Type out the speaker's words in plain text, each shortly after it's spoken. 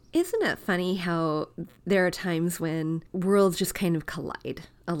Isn't it funny how there are times when worlds just kind of collide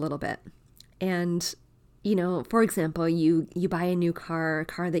a little bit? And, for example, you buy a new car, a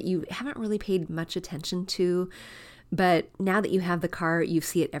car that you haven't really paid much attention to, but now that you have the car, you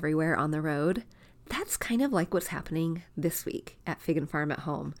see it everywhere on the road. That's kind of like what's happening this week at Fig and Farm at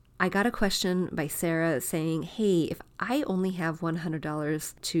Home. I got a question by Sarah saying, hey, if I only have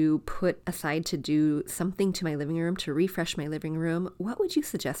 $100 to put aside to do something to my living room, to refresh my living room, what would you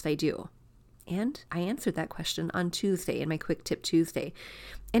suggest I do? And I answered that question on Tuesday in my Quick Tip Tuesday.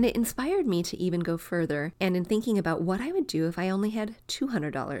 And it inspired me to even go further and in thinking about what I would do if I only had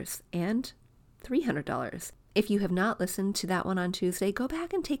 $200 and $300. If you have not listened to that one on Tuesday, go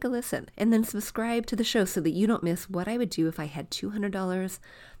back and take a listen and then subscribe to the show so that you don't miss what I would do if I had $200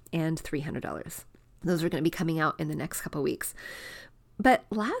 and $300. Those are going to be coming out in the next couple weeks. But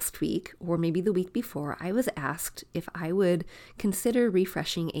last week, or maybe the week before, I was asked if I would consider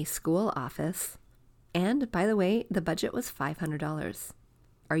refreshing a school office. And by the way, the budget was $500.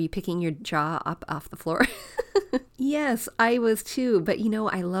 Are you picking your jaw up off the floor? Yes, I was too. But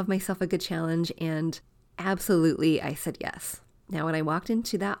I love myself a good challenge, and absolutely I said yes. Now, when I walked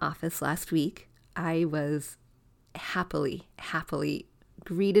into that office last week, I was happily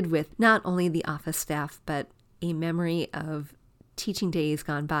greeted with not only the office staff, but a memory of teaching days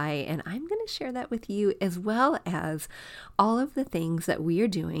gone by. And I'm going to share that with you, as well as all of the things that we are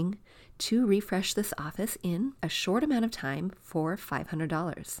doing to refresh this office in a short amount of time for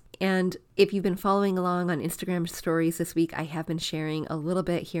 $500. And if you've been following along on Instagram stories this week, I have been sharing a little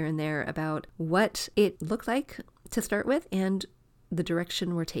bit here and there about what it looked like to start with and the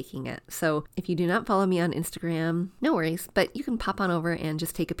direction we're taking it. So if you do not follow me on Instagram, no worries, but you can pop on over and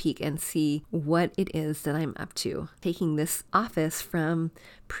just take a peek and see what it is that I'm up to. Taking this office from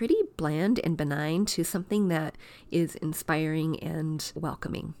pretty bland and benign to something that is inspiring and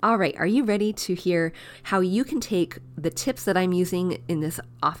welcoming. All right, are you ready to hear how you can take the tips that I'm using in this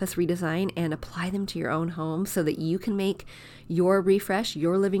office redesign and apply them to your own home so that you can make your refresh,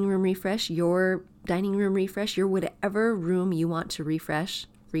 your living room refresh, your dining room refresh, your whatever room you want to refresh,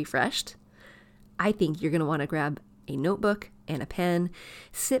 refreshed? I think you're going to want to grab a notebook and a pen,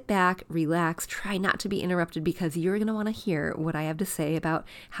 sit back, relax, try not to be interrupted, because you're going to want to hear what I have to say about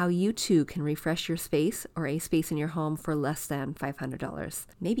how you too can refresh your space or a space in your home for less than $500,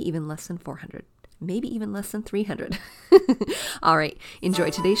 maybe even less than $400, maybe even less than $300. All right, enjoy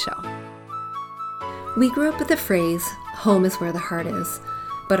today's show. We grew up with the phrase, home is where the heart is.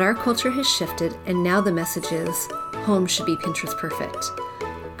 But our culture has shifted, and now the message is, home should be Pinterest perfect.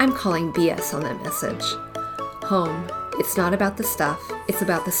 I'm calling BS on that message. Home, it's not about the stuff, it's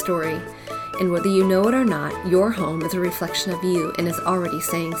about the story. And whether you know it or not, your home is a reflection of you and is already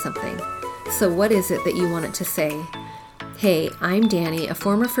saying something. So what is it that you want it to say? Hey, I'm Danny, a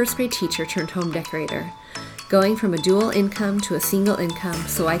former first grade teacher turned home decorator. Going from a dual income to a single income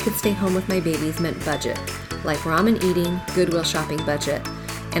so I could stay home with my babies meant budget, like ramen eating, Goodwill shopping budget.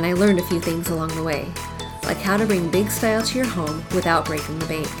 And I learned a few things along the way, like how to bring big style to your home without breaking the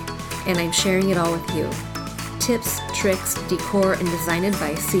bank. And I'm sharing it all with you. Tips, tricks, decor, and design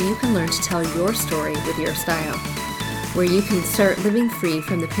advice so you can learn to tell your story with your style. Where you can start living free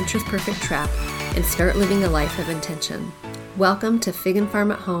from the Pinterest perfect trap and start living a life of intention. Welcome to Fig and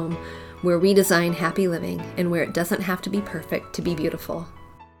Farm at Home, where we design happy living and where it doesn't have to be perfect to be beautiful.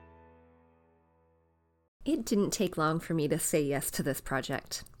 It didn't take long for me to say yes to this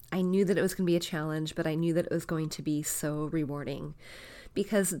project. I knew that it was going to be a challenge, but I knew that it was going to be so rewarding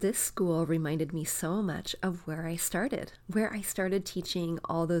because this school reminded me so much of where I started teaching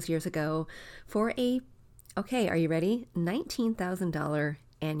all those years ago for okay, are you ready? $19,000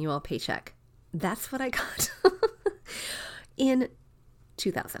 annual paycheck. That's what I got in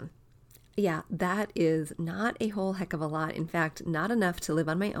 2000. Yeah, that is not a whole heck of a lot. In fact, not enough to live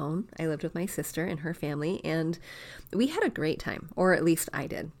on my own. I lived with my sister and her family, and we had a great time, or at least I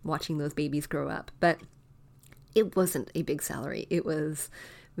did, watching those babies grow up. But it wasn't a big salary. It was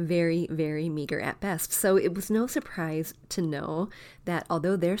very, very meager at best. So it was no surprise to know that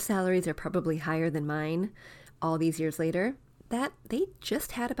although their salaries are probably higher than mine all these years later, that they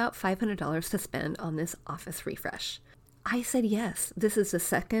just had about $500 to spend on this office refresh. I said yes. This is the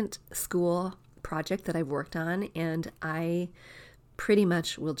second school project that I've worked on, and I pretty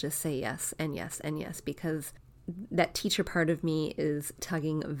much will just say yes and yes and yes, because that teacher part of me is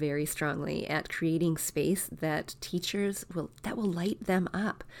tugging very strongly at creating space that will light them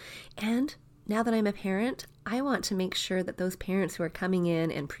up. And now that I'm a parent, I want to make sure that those parents who are coming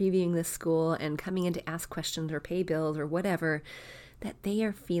in and previewing this school and coming in to ask questions or pay bills or whatever, that they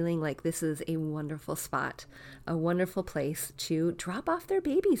are feeling like this is a wonderful spot, a wonderful place to drop off their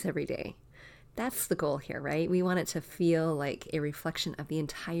babies every day. That's the goal here, right? We want it to feel like a reflection of the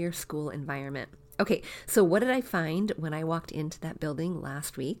entire school environment. Okay, so what did I find when I walked into that building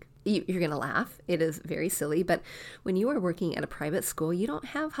last week? You're going to laugh. It is very silly, but when you are working at a private school, you don't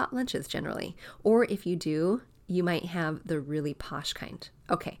have hot lunches generally. Or if you do, you might have the really posh kind.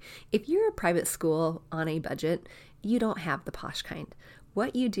 Okay, if you're a private school on a budget, you don't have the posh kind.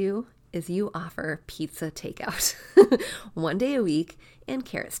 What you do is you offer pizza takeout 1 day a week and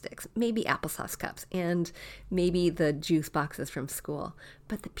carrot sticks, maybe applesauce cups, and maybe the juice boxes from school.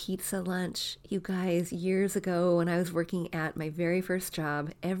 But the pizza lunch, you guys, years ago when I was working at my very first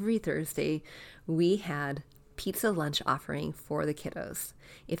job, every Thursday we had pizza lunch offering for the kiddos.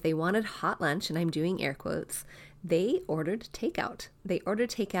 If they wanted hot lunch, and I'm doing air quotes, they ordered takeout.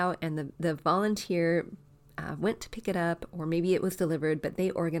 And the volunteer went to pick it up, or maybe it was delivered, but they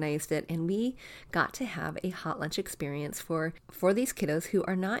organized it, and we got to have a hot lunch experience for these kiddos who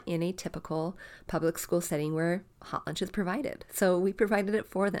are not in a typical public school setting where hot lunch is provided. So we provided it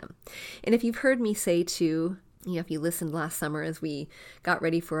for them. And if you've heard me say too, if you listened last summer as we got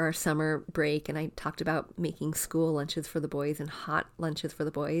ready for our summer break and I talked about making school lunches for the boys and hot lunches for the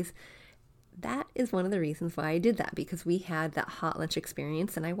boys, that is one of the reasons why I did that, because we had that hot lunch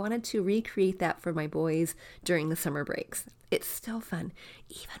experience and I wanted to recreate that for my boys during the summer breaks. It's still fun,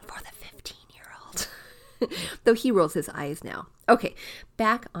 even for the 15-year-old, though he rolls his eyes now. Okay,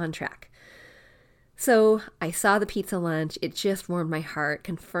 back on track. So I saw the pizza lunch. It just warmed my heart,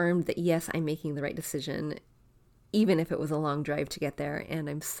 confirmed that yes, I'm making the right decision, even if it was a long drive to get there, and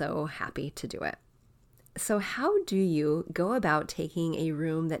I'm so happy to do it. So how do you go about taking a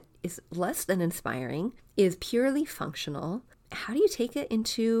room that is less than inspiring, is purely functional? How do you take it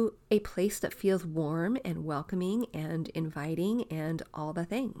into a place that feels warm and welcoming and inviting and all the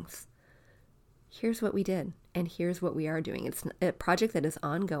things? Here's what we did, and here's what we are doing. It's a project that is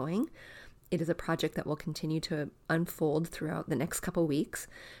ongoing. It is a project that will continue to unfold throughout the next couple weeks,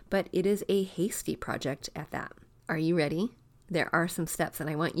 but it is a hasty project at that. Are you ready? There are some steps, and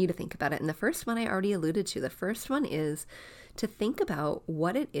I want you to think about it. And the first one I already alluded to. The first one is to think about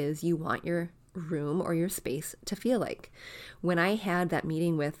what it is you want your room or your space to feel like. When I had that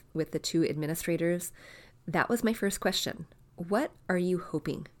meeting with the two administrators, that was my first question. What are you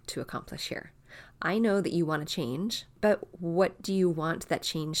hoping to accomplish here? I know that you want to change, but what do you want that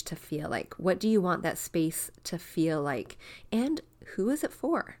change to feel like? What do you want that space to feel like? And who is it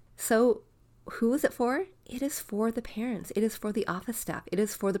for? So who is it for? It is for the parents. It is for the office staff. It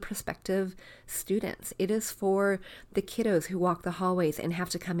is for the prospective students. It is for the kiddos who walk the hallways and have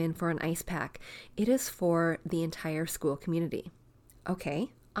to come in for an ice pack. It is for the entire school community.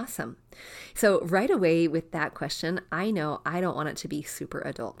 Okay, awesome. So right away with that question, I know I don't want it to be super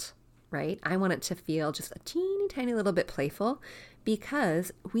adult, right? I want it to feel just a teeny tiny little bit playful,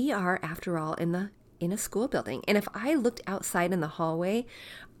 because we are, after all, in a school building. And if I looked outside in the hallway,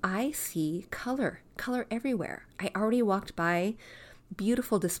 I see color everywhere. I already walked by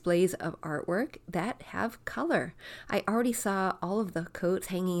beautiful displays of artwork that have color. I already saw all of the coats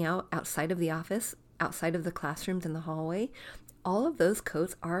hanging out outside of the office, outside of the classrooms in the hallway. All of those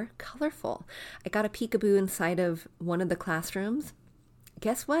coats are colorful. I got a peekaboo inside of one of the classrooms.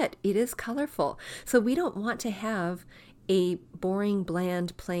 Guess what? It is colorful. So we don't want to have a boring,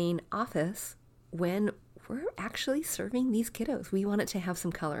 bland, plain office when we're actually serving these kiddos. We want it to have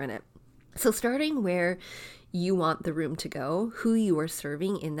some color in it. So starting where you want the room to go, who you are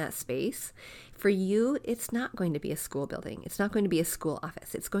serving in that space, for you, it's not going to be a school building. It's not going to be a school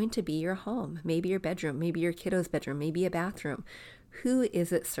office. It's going to be your home, maybe your bedroom, maybe your kiddo's bedroom, maybe a bathroom. Who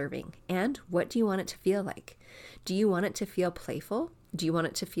is it serving? And what do you want it to feel like? Do you want it to feel playful? Do you want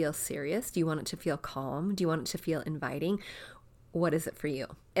it to feel serious? Do you want it to feel calm? Do you want it to feel inviting? What is it for you?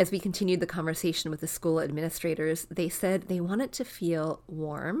 As we continued the conversation with the school administrators, they said they want it to feel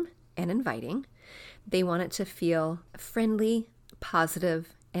warm and inviting. They want it to feel friendly,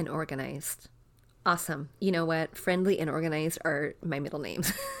 positive, and organized. Awesome. You know what? Friendly and organized are my middle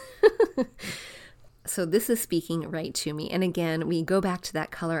names. So this is speaking right to me. And again, we go back to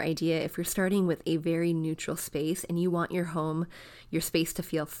that color idea. If you're starting with a very neutral space and you want your home, your space to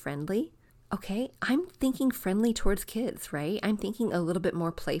feel friendly, okay, I'm thinking friendly towards kids, right? I'm thinking a little bit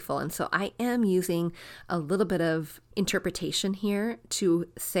more playful. And so I am using a little bit of interpretation here to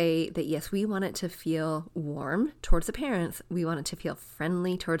say that, yes, we want it to feel warm towards the parents. We want it to feel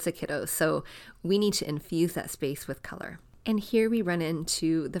friendly towards the kiddos. So we need to infuse that space with color. And here we run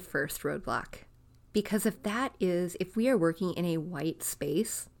into the first roadblock. Because if we are working in a white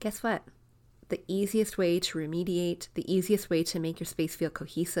space, guess what? the easiest way to remediate, the easiest way to make your space feel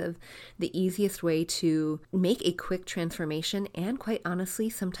cohesive, the easiest way to make a quick transformation, and quite honestly,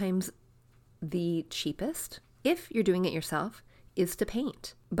 sometimes the cheapest, if you're doing it yourself, is to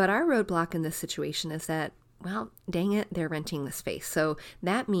paint. But our roadblock in this situation is that, well, dang it, they're renting the space. So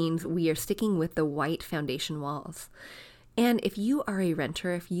that means we are sticking with the white foundation walls. And if you are a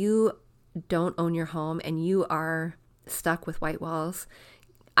renter, if you don't own your home and you are stuck with white walls,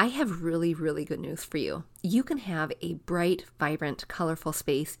 I have really, really good news for you. You can have a bright, vibrant, colorful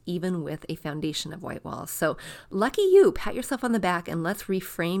space even with a foundation of white walls. So lucky you, pat yourself on the back, and let's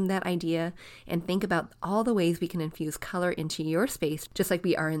reframe that idea and think about all the ways we can infuse color into your space, just like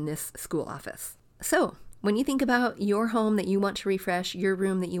we are in this school office. So when you think about your home that you want to refresh, your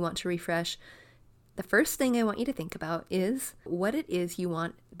room that you want to refresh, the first thing I want you to think about is what it is you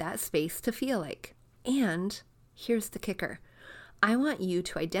want that space to feel like. And here's the kicker. I want you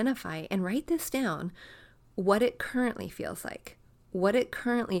to identify and write this down, what it currently feels like, what it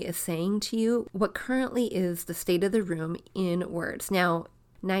currently is saying to you, what currently is the state of the room in words. Now,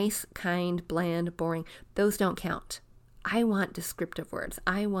 nice, kind, bland, boring, those don't count. I want descriptive words.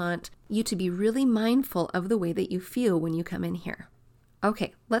 I want you to be really mindful of the way that you feel when you come in here.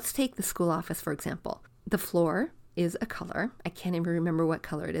 Okay, let's take the school office, for example. The floor is a color. I can't even remember what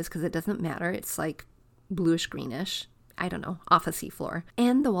color it is because it doesn't matter. It's like bluish greenish. I don't know, office-y floor.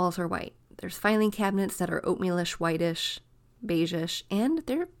 And the walls are white. There's filing cabinets that are oatmealish, whitish, beigeish, and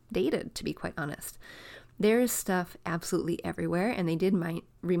they're dated, to be quite honest. There's stuff absolutely everywhere, and they did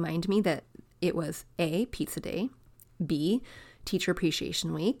remind me that it was A, pizza day, B, teacher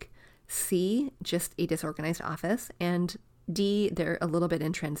appreciation week, C, just a disorganized office, and D, they're a little bit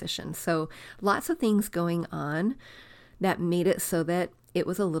in transition. So lots of things going on that made it so that it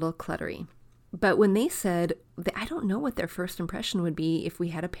was a little cluttery. But when they said, I don't know what their first impression would be if we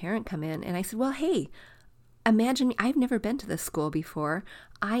had a parent come in. And I said, well, hey, imagine, I've never been to this school before.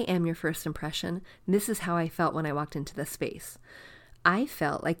 I am your first impression. This is how I felt when I walked into this space. I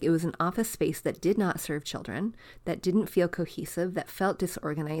felt like it was an office space that did not serve children, that didn't feel cohesive, that felt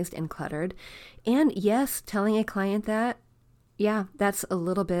disorganized and cluttered. And yes, telling a client that, yeah, that's a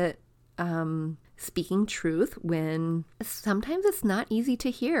little bit speaking truth when sometimes it's not easy to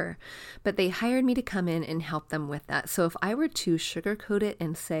hear, but they hired me to come in and help them with that. So if I were to sugarcoat it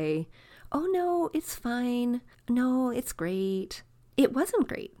and say, oh no, it's fine. No, it's great. It wasn't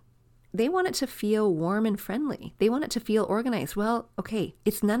great. They want it to feel warm and friendly. They want it to feel organized. Well, okay,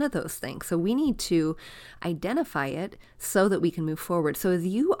 it's none of those things. So we need to identify it so that we can move forward. So as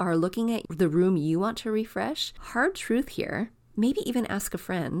you are looking at the room you want to refresh, hard truth here, maybe even ask a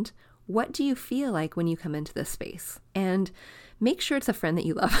friend, what do you feel like when you come into this space? And make sure it's a friend that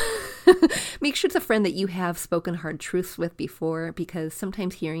you love. Make sure it's a friend that you have spoken hard truths with before, because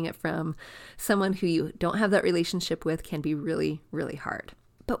sometimes hearing it from someone who you don't have that relationship with can be really, really hard.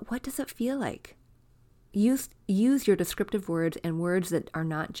 But what does it feel like? Use your descriptive words and words that are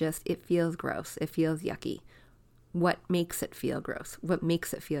not just, it feels gross, it feels yucky. What makes it feel gross? What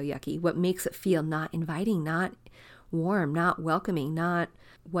makes it feel yucky? What makes it feel not inviting, not warm, not welcoming, not,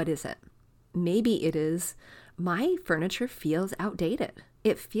 what is it? Maybe it is, my furniture feels outdated.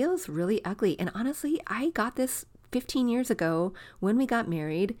 It feels really ugly. And honestly, I got this 15 years ago when we got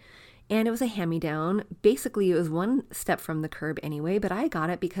married, and it was a hand-me-down. Basically, it was one step from the curb anyway, but I got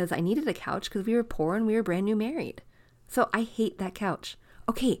it because I needed a couch because we were poor and we were brand new married. So I hate that couch.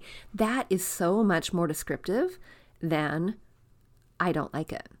 Okay, that is so much more descriptive than I don't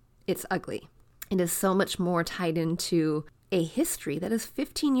like it. It's ugly. It is so much more tied into a history that is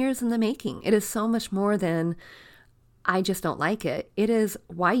 15 years in the making. It is so much more than I just don't like it. It is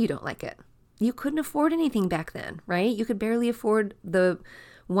why you don't like it. You couldn't afford anything back then, right? You could barely afford the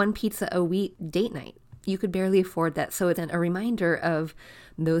one pizza a week date night. You could barely afford that. So it's a reminder of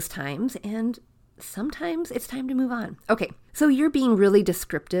those times, and sometimes it's time to move on. Okay, so you're being really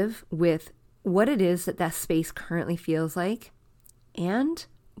descriptive with what it is that that space currently feels like and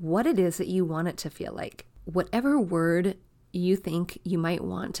what it is that you want it to feel like. Whatever word you think you might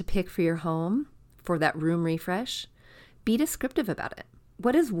want to pick for your home, for that room refresh, be descriptive about it.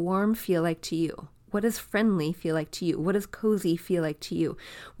 What does warm feel like to you? What does friendly feel like to you? What does cozy feel like to you?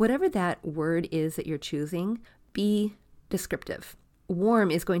 Whatever that word is that you're choosing, be descriptive. Warm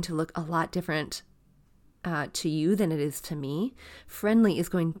is going to look a lot different to you than it is to me. Friendly is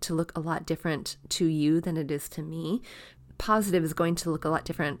going to look a lot different to you than it is to me. Positive is going to look a lot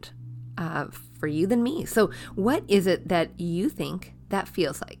different for you than me. So what is it that you think that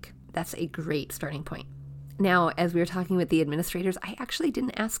feels like? That's a great starting point. Now, as we were talking with the administrators, I actually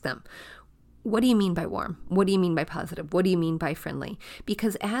didn't ask them, What do you mean by warm? What do you mean by positive? What do you mean by friendly?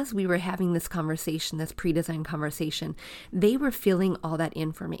 Because as we were having this conversation, this pre-design conversation, they were filling all that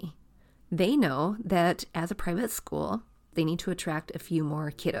in for me. They know that as a private school, they need to attract a few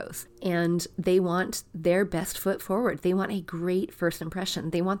more kiddos, and they want their best foot forward. They want a great first impression.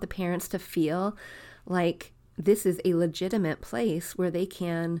 They want the parents to feel like this is a legitimate place where they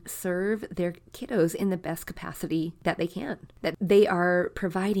can serve their kiddos in the best capacity that they can, that they are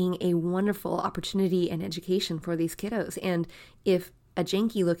providing a wonderful opportunity and education for these kiddos. And if a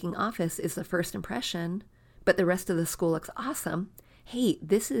janky looking office is the first impression, but the rest of the school looks awesome, hey,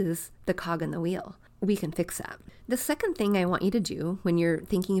 this is the cog in the wheel. We can fix that. The second thing I want you to do when you're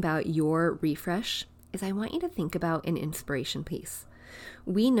thinking about your refresh is I want you to think about an inspiration piece.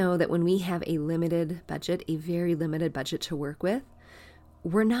 We know that when we have a limited budget, a very limited budget to work with,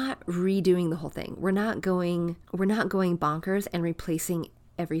 we're not redoing the whole thing. We're not going bonkers and replacing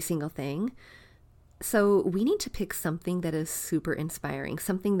every single thing. So we need to pick something that is super inspiring,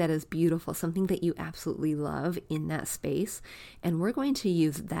 something that is beautiful, something that you absolutely love in that space. And we're going to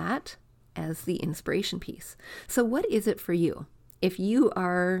use that as the inspiration piece. So what is it for you? If you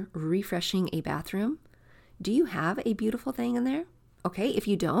are refreshing a bathroom, do you have a beautiful thing in there? Okay, if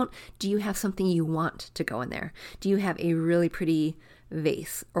you don't, do you have something you want to go in there? Do you have a really pretty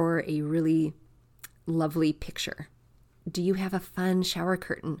vase or a really lovely picture? Do you have a fun shower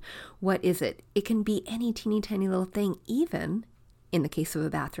curtain? What is it? It can be any teeny tiny little thing. Even in the case of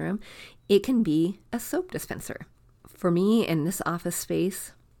a bathroom, it can be a soap dispenser. For me, in this office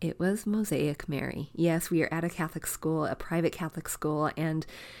space, it was Mosaic Mary. Yes, we are at a Catholic school, a private Catholic school, and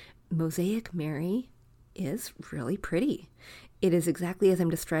Mosaic Mary is really pretty. It is exactly as I'm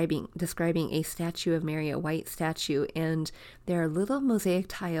describing a statue of Mary, a white statue, and there are little mosaic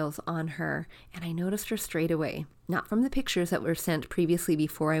tiles on her, and I noticed her straight away, not from the pictures that were sent previously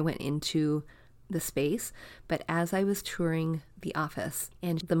before I went into the space, but as I was touring the office.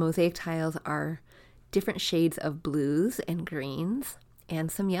 And the mosaic tiles are different shades of blues and greens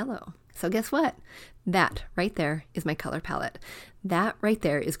and some yellow. So guess what? That right there is my color palette. That right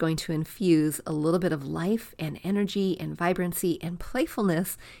there is going to infuse a little bit of life and energy and vibrancy and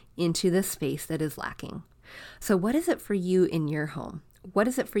playfulness into this space that is lacking. So what is it for you in your home? What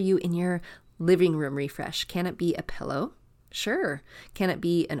is it for you in your living room refresh? Can it be a pillow? Sure. Can it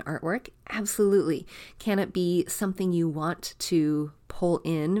be an artwork? Absolutely. Can it be something you want to pull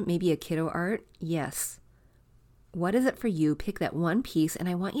in? Maybe a kiddo art? Yes. What is it for you? Pick that one piece, and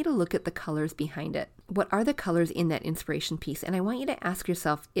I want you to look at the colors behind it. What are the colors in that inspiration piece? And I want you to ask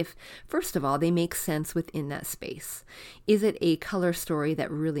yourself if, first of all, they make sense within that space. Is it a color story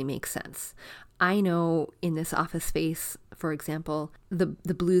that really makes sense? I know in this office space, for example, the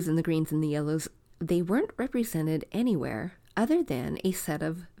blues and the greens and the yellows, they weren't represented anywhere other than a set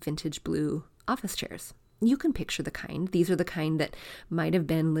of vintage blue office chairs. You can picture the kind. These are the kind that might have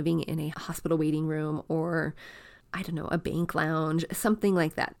been living in a hospital waiting room or I don't know, a bank lounge, something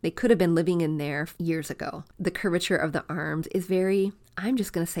like that. They could have been living in there years ago. The curvature of the arms is very, I'm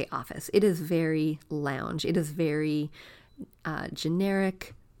just going to say office. It is very lounge. It is very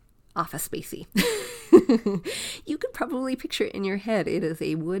generic, office spacey. You could probably picture it in your head. It is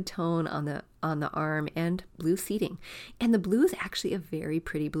a wood tone on the arm and blue seating. And the blue is actually a very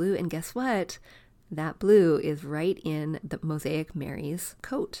pretty blue. And guess what? That blue is right in the Mosaic Mary's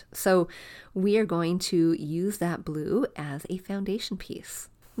coat. So we are going to use that blue as a foundation piece,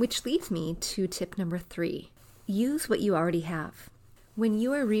 which leads me to tip number 3. Use what you already have. When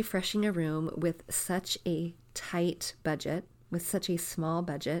you are refreshing a room with such a tight budget, with such a small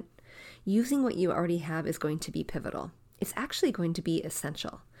budget, using what you already have is going to be pivotal. It's actually going to be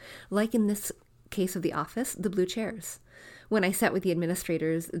essential. Like in this case of the office, the blue chairs. When I sat with the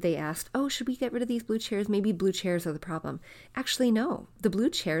administrators, they asked, oh, should we get rid of these blue chairs? Maybe blue chairs are the problem. Actually, no. The blue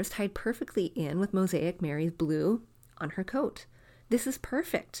chairs tied perfectly in with Mosaic Mary's blue on her coat. This is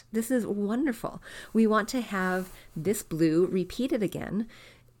perfect. This is wonderful. We want to have this blue repeated again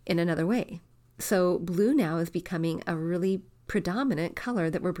in another way. So blue now is becoming a really predominant color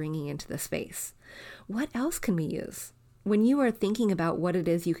that we're bringing into the space. What else can we use? When you are thinking about what it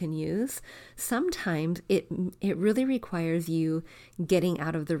is you can use, sometimes it really requires you getting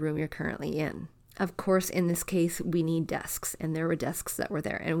out of the room you're currently in. Of course, in this case, we need desks, and there were desks that were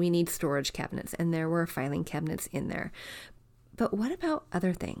there, and we need storage cabinets, and there were filing cabinets in there. But what about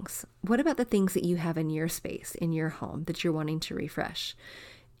other things? What about the things that you have in your space, in your home, that you're wanting to refresh?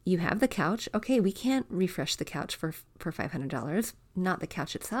 You have the couch. Okay, we can't refresh the couch for $500. Not the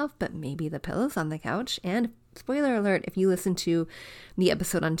couch itself, but maybe the pillows on the couch. And spoiler alert, if you listen to the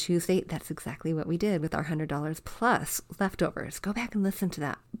episode on Tuesday, that's exactly what we did with our $100 plus leftovers. Go back and listen to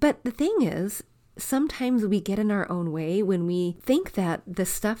that. But the thing is, sometimes we get in our own way when we think that the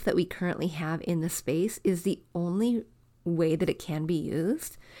stuff that we currently have in the space is the only way that it can be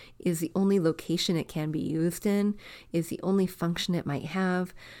used, is the only location it can be used in, is the only function it might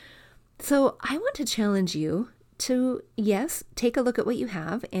have. So I want to challenge you to, yes, take a look at what you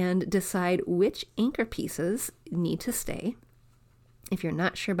have and decide which anchor pieces need to stay. If you're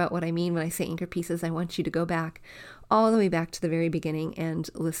not sure about what I mean when I say anchor pieces, I want you to go back all the way back to the very beginning and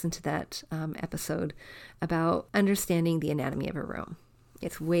listen to that episode about understanding the anatomy of a room.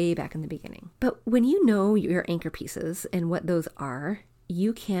 It's way back in the beginning. But when you know your anchor pieces and what those are,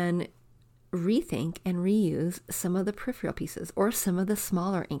 you can rethink and reuse some of the peripheral pieces or some of the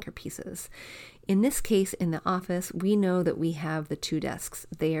smaller anchor pieces. In this case, in the office, we know that we have the 2 desks,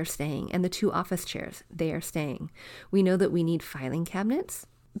 they are staying, and the 2 office chairs, they are staying. We know that we need filing cabinets,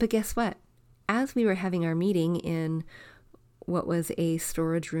 but guess what? As we were having our meeting in what was a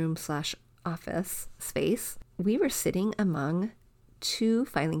storage room / office space, we were sitting among 2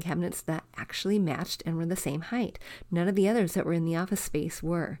 filing cabinets that actually matched and were the same height. None of the others that were in the office space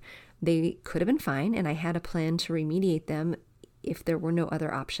were. They could have been fine, and I had a plan to remediate them if there were no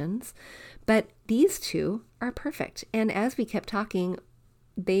other options. But these 2 are perfect. And as we kept talking,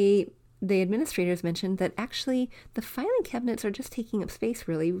 the administrators mentioned that actually the filing cabinets are just taking up space,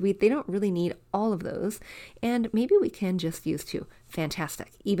 really. They don't really need all of those. And maybe we can just use 2.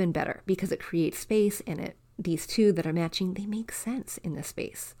 Fantastic. Even better, because it creates space, and these 2 that are matching, they make sense in this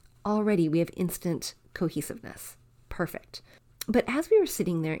space. Already we have instant cohesiveness. Perfect. But as we were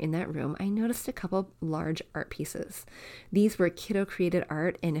sitting there in that room, I noticed a couple large art pieces. These were kiddo created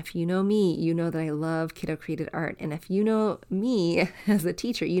art, and if you know me, you know that I love kiddo created art. And if you know me as a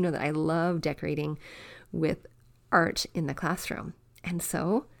teacher, you know that I love decorating with art in the classroom. And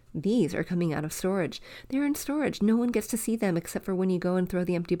so these are coming out of storage. They're in storage. No one gets to see them except for when you go and throw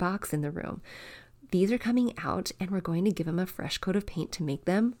the empty box in the room. These are coming out, and we're going to give them a fresh coat of paint to make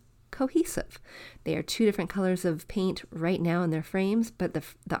them cohesive. They are 2 different colors of paint right now in their frames, but the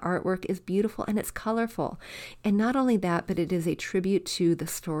artwork is beautiful and it's colorful. And not only that, but it is a tribute to the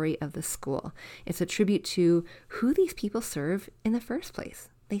story of the school. It's a tribute to who these people serve in the first place.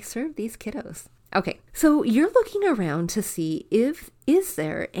 They serve these kiddos. Okay, so you're looking around to see is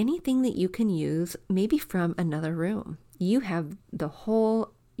there anything that you can use maybe from another room. You have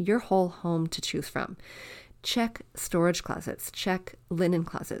your whole home to choose from. Check storage closets, check linen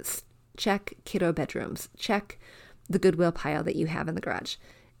closets, check kiddo bedrooms, check the Goodwill pile that you have in the garage.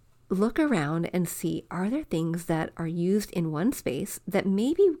 Look around and see, are there things that are used in one space that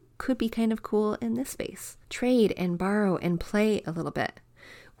maybe could be kind of cool in this space? Trade and borrow and play a little bit.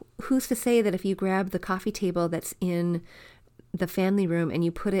 Who's to say that if you grab the coffee table that's in the family room and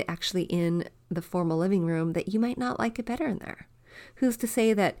you put it actually in the formal living room, that you might not like it better in there? Who's to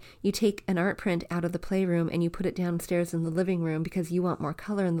say that you take an art print out of the playroom and you put it downstairs in the living room because you want more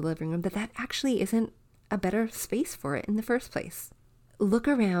color in the living room, that actually isn't a better space for it in the first place? Look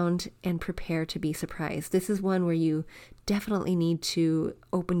around and prepare to be surprised. This is one where you definitely need to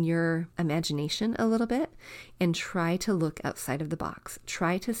open your imagination a little bit and try to look outside of the box.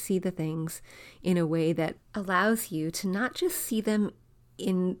 Try to see the things in a way that allows you to not just see them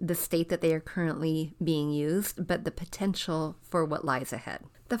in the state that they are currently being used, but the potential for what lies ahead.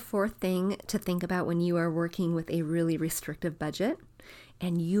 The 4th thing to think about when you are working with a really restrictive budget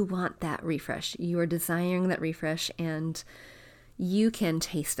and you want that refresh, you are desiring that refresh and you can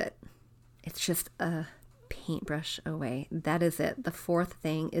taste it. It's just a paintbrush away. That is it. The 4th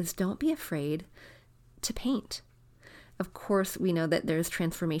thing is don't be afraid to paint. Of course, we know that there's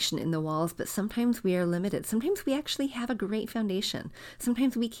transformation in the walls, but sometimes we are limited. Sometimes we actually have a great foundation.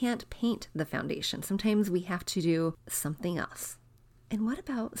 Sometimes we can't paint the foundation. Sometimes we have to do something else. And what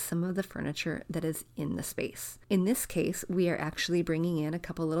about some of the furniture that is in the space? In this case, we are actually bringing in a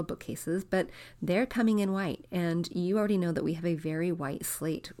couple little bookcases, but they're coming in white. And you already know that we have a very white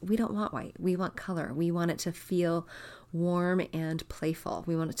slate. We don't want white. We want color. We want it to feel warm and playful.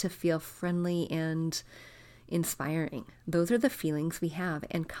 We want it to feel friendly and inspiring. Those are the feelings we have,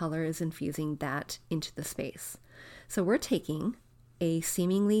 and color is infusing that into the space. So we're taking a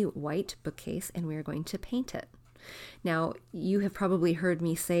seemingly white bookcase and we're going to paint it. Now, you have probably heard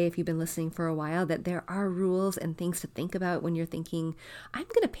me say, if you've been listening for a while, that there are rules and things to think about when you're thinking, I'm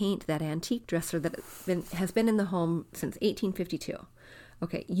going to paint that antique dresser that has been in the home since 1852.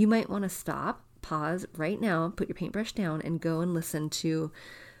 Okay, you might want to stop, pause right now, put your paintbrush down, and go and listen to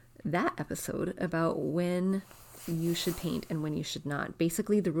that episode about when you should paint and when you should not.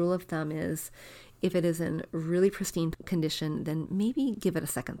 Basically, the rule of thumb is if it is in really pristine condition, then maybe give it a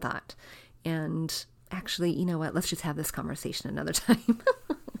second thought. And actually, you know what? Let's just have this conversation another time.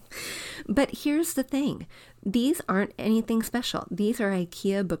 But here's the thing. These aren't anything special. These are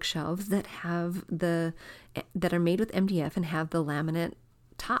IKEA bookshelves that are made with MDF and have the laminate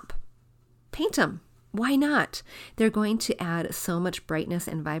top. Paint them. Why not? They're going to add so much brightness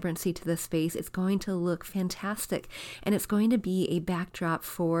and vibrancy to the space. It's going to look fantastic. And it's going to be a backdrop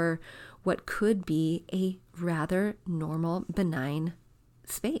for what could be a rather normal, benign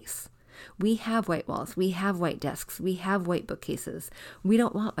space. We have white walls, we have white desks, we have white bookcases. We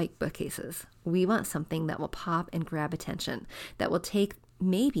don't want white bookcases. We want something that will pop and grab attention, that will take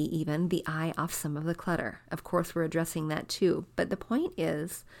maybe even the eye off some of the clutter. Of course, we're addressing that too, but the point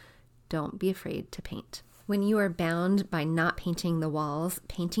is, don't be afraid to paint. When you are bound by not painting the walls,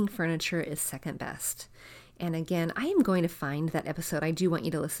 painting furniture is second best. And again, I am going to find that episode. I do want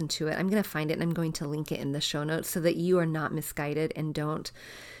you to listen to it. I'm going to find it and I'm going to link it in the show notes so that you are not misguided and don't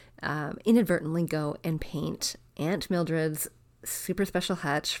inadvertently go and paint Aunt Mildred's super special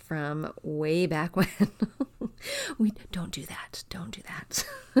hutch from way back when. We don't do that. Don't do that.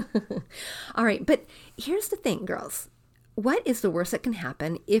 All right. But here's the thing, girls. What is the worst that can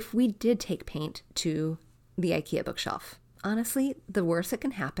happen if we did take paint to the IKEA bookshelf? Honestly, the worst that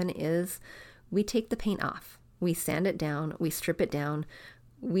can happen is we take the paint off. We sand it down. We strip it down.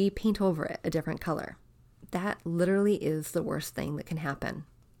 We paint over it a different color. That literally is the worst thing that can happen.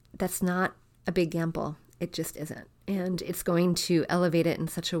 That's not a big gamble. It just isn't. And it's going to elevate it in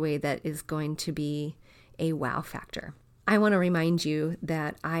such a way that is going to be a wow factor. I want to remind you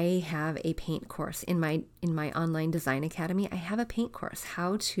that I have a paint course in my online design academy. I have a paint course,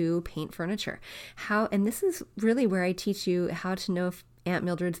 how to paint furniture. And this is really where I teach you how to know if Aunt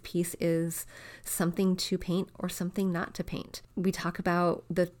Mildred's piece is something to paint or something not to paint. We talk about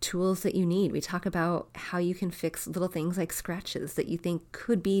the tools that you need. We talk about how you can fix little things like scratches that you think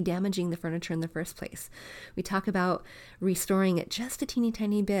could be damaging the furniture in the first place. We talk about restoring it just a teeny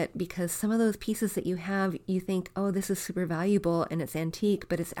tiny bit because some of those pieces that you have, you think, oh, this is super valuable and it's antique,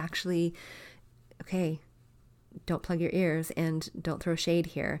 but it's actually, okay, don't plug your ears and don't throw shade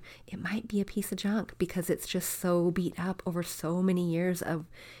here. It might be a piece of junk because it's just so beat up over so many years of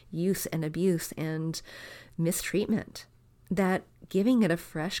use and abuse and mistreatment that giving it a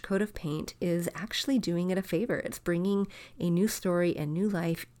fresh coat of paint is actually doing it a favor. It's bringing a new story and new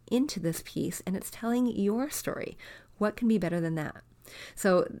life into this piece and it's telling your story. What can be better than that?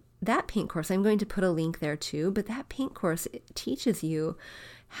 So that paint course, I'm going to put a link there too, but that paint course teaches you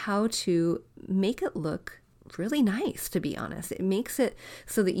how to make it look really nice, to be honest. It makes it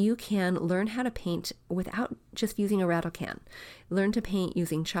so that you can learn how to paint without just using a rattle can. Learn to paint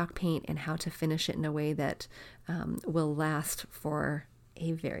using chalk paint and how to finish it in a way that will last for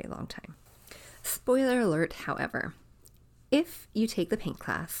a very long time. Spoiler alert, however, if you take the paint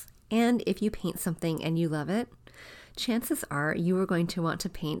class and if you paint something and you love it, chances are you are going to want to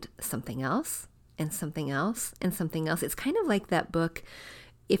paint something else and something else and something else. It's kind of like that book,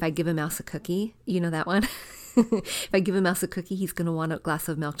 If I Give a Mouse a Cookie. You know that one? If I give a mouse a cookie, he's going to want a glass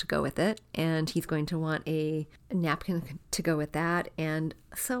of milk to go with it, and he's going to want a napkin to go with that, and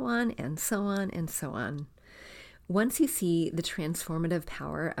so on and so on and so on. Once you see the transformative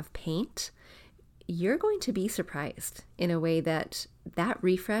power of paint, you're going to be surprised in a way that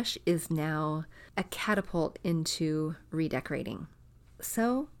refresh is now a catapult into redecorating.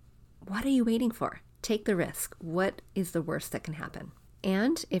 So, what are you waiting for? Take the risk. What is the worst that can happen?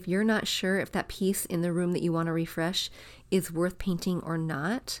 And if you're not sure if that piece in the room that you want to refresh is worth painting or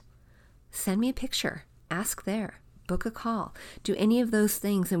not, send me a picture. Ask there. Book a call. Do any of those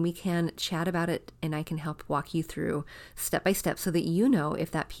things and we can chat about it and I can help walk you through step by step so that you know if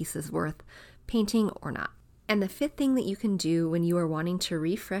that piece is worth painting or not. And the fifth thing that you can do when you are wanting to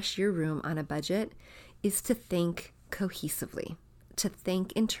refresh your room on a budget is to think cohesively. To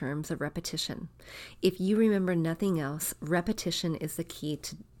think in terms of repetition. If you remember nothing else, repetition is the key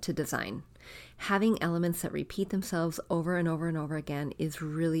to design. Having elements that repeat themselves over and over and over again is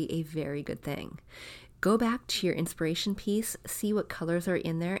really a very good thing. Go back to your inspiration piece, see what colors are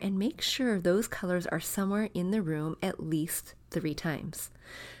in there, and make sure those colors are somewhere in the room at least 3 times.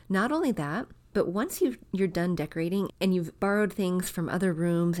 Not only that, but once you're done decorating and you've borrowed things from other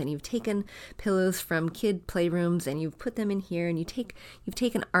rooms and you've taken pillows from kid playrooms and you've put them in here and you've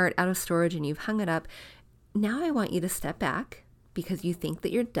taken art out of storage and you've hung it up, now I want you to step back because you think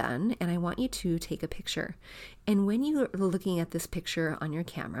that you're done and I want you to take a picture. And when you're looking at this picture on your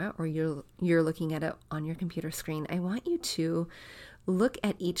camera or you're looking at it on your computer screen, I want you to look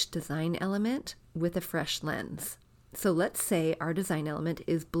at each design element with a fresh lens. So let's say our design element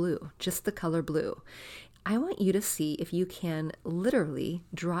is blue, just the color blue. I want you to see if you can literally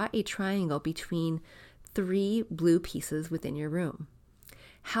draw a triangle between 3 blue pieces within your room.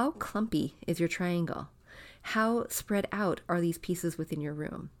 How clumpy is your triangle? How spread out are these pieces within your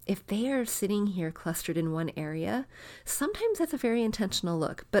room? If they are sitting here clustered in one area, sometimes that's a very intentional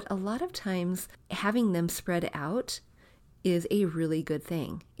look, but a lot of times having them spread out is a really good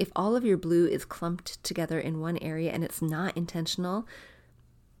thing. If all of your blue is clumped together in one area and it's not intentional,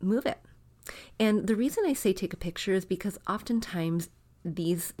 move it. And the reason I say take a picture is because oftentimes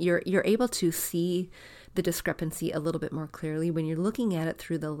you're able to see the discrepancy a little bit more clearly when you're looking at it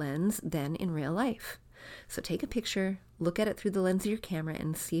through the lens than in real life. So take a picture, look at it through the lens of your camera,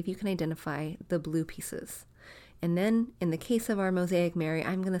 and see if you can identify the blue pieces. And then in the case of our Mosaic Mary,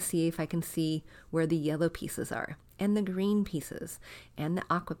 I'm going to see if I can see where the yellow pieces are, and the green pieces, and the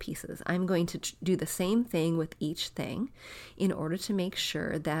aqua pieces. I'm going to do the same thing with each thing in order to make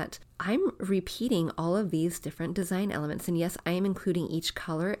sure that I'm repeating all of these different design elements. And yes, I am including each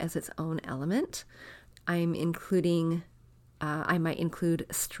color as its own element. I'm including I might include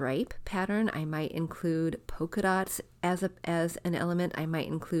stripe pattern. I might include polka dots as an element. I might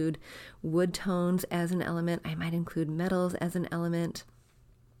include wood tones as an element. I might include metals as an element.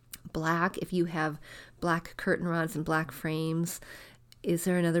 Black, if you have black curtain rods and black frames, is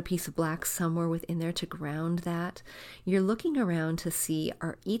there another piece of black somewhere within there to ground that? You're looking around to see,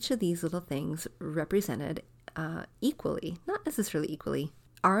 are each of these little things represented equally? Not necessarily equally.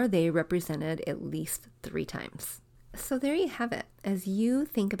 Are they represented at least 3 times? So there you have it. As you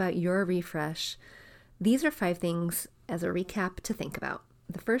think about your refresh, these are 5 things as a recap to think about.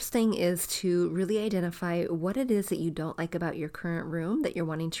 The first thing is to really identify what it is that you don't like about your current room that you're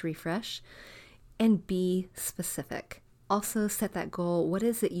wanting to refresh, and be specific. Also set that goal. What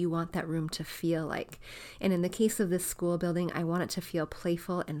is it you want that room to feel like? And in the case of this school building, I want it to feel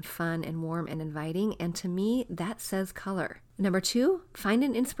playful and fun and warm and inviting. And to me, that says color. Number 2, find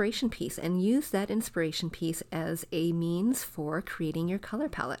an inspiration piece and use that inspiration piece as a means for creating your color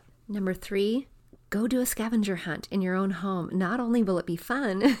palette. Number 3, go do a scavenger hunt in your own home. Not only will it be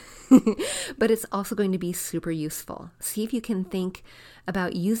fun, but it's also going to be super useful. See if you can think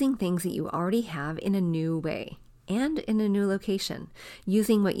about using things that you already have in a new way and in a new location.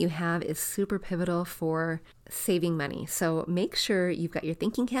 Using what you have is super pivotal for saving money. So make sure you've got your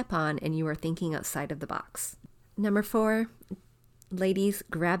thinking cap on and you are thinking outside of the box. Number 4, ladies,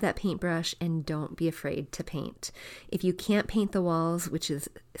 grab that paintbrush and don't be afraid to paint. If you can't paint the walls, which is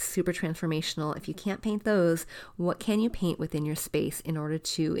super transformational, if you can't paint those, what can you paint within your space in order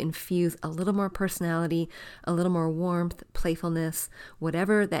to infuse a little more personality, a little more warmth, playfulness,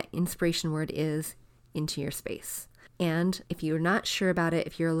 whatever that inspiration word is, into your space? And if you're not sure about it,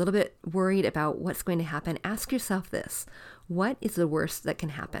 if you're a little bit worried about what's going to happen, ask yourself this: what is the worst that can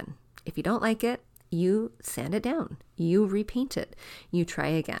happen? If you don't like it, you sand it down, you repaint it, you try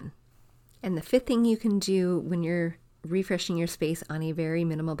again. And the 5th thing you can do when you're refreshing your space on a very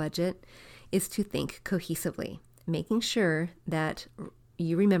minimal budget is to think cohesively, making sure that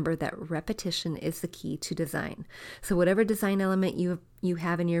you remember that repetition is the key to design. So whatever design element you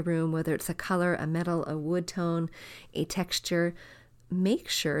have in your room, whether it's a color, a metal, a wood tone, a texture, make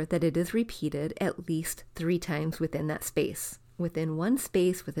sure that it is repeated at least 3 times within that space. Within one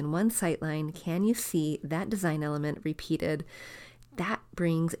space, within one sightline, can you see that design element repeated? That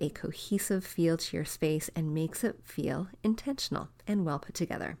brings a cohesive feel to your space and makes it feel intentional and well put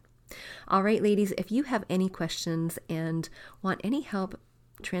together. All right, ladies, if you have any questions and want any help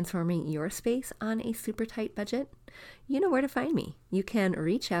transforming your space on a super tight budget, you know where to find me. You can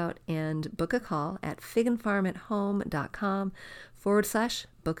reach out and book a call at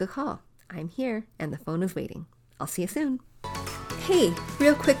figandfarmathome.com/book a call. I'm here and the phone is waiting. I'll see you soon. Hey,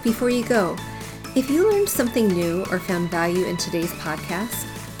 real quick before you go, if you learned something new or found value in today's podcast,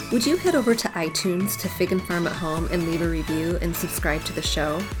 would you head over to iTunes to Fig and Farm at Home and leave a review and subscribe to the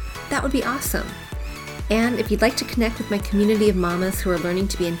show? That would be awesome. And if you'd like to connect with my community of mamas who are learning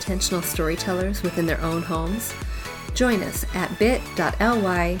to be intentional storytellers within their own homes, join us at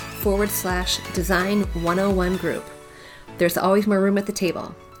bit.ly/design101 group. There's always more room at the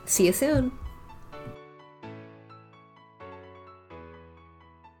table. See you soon.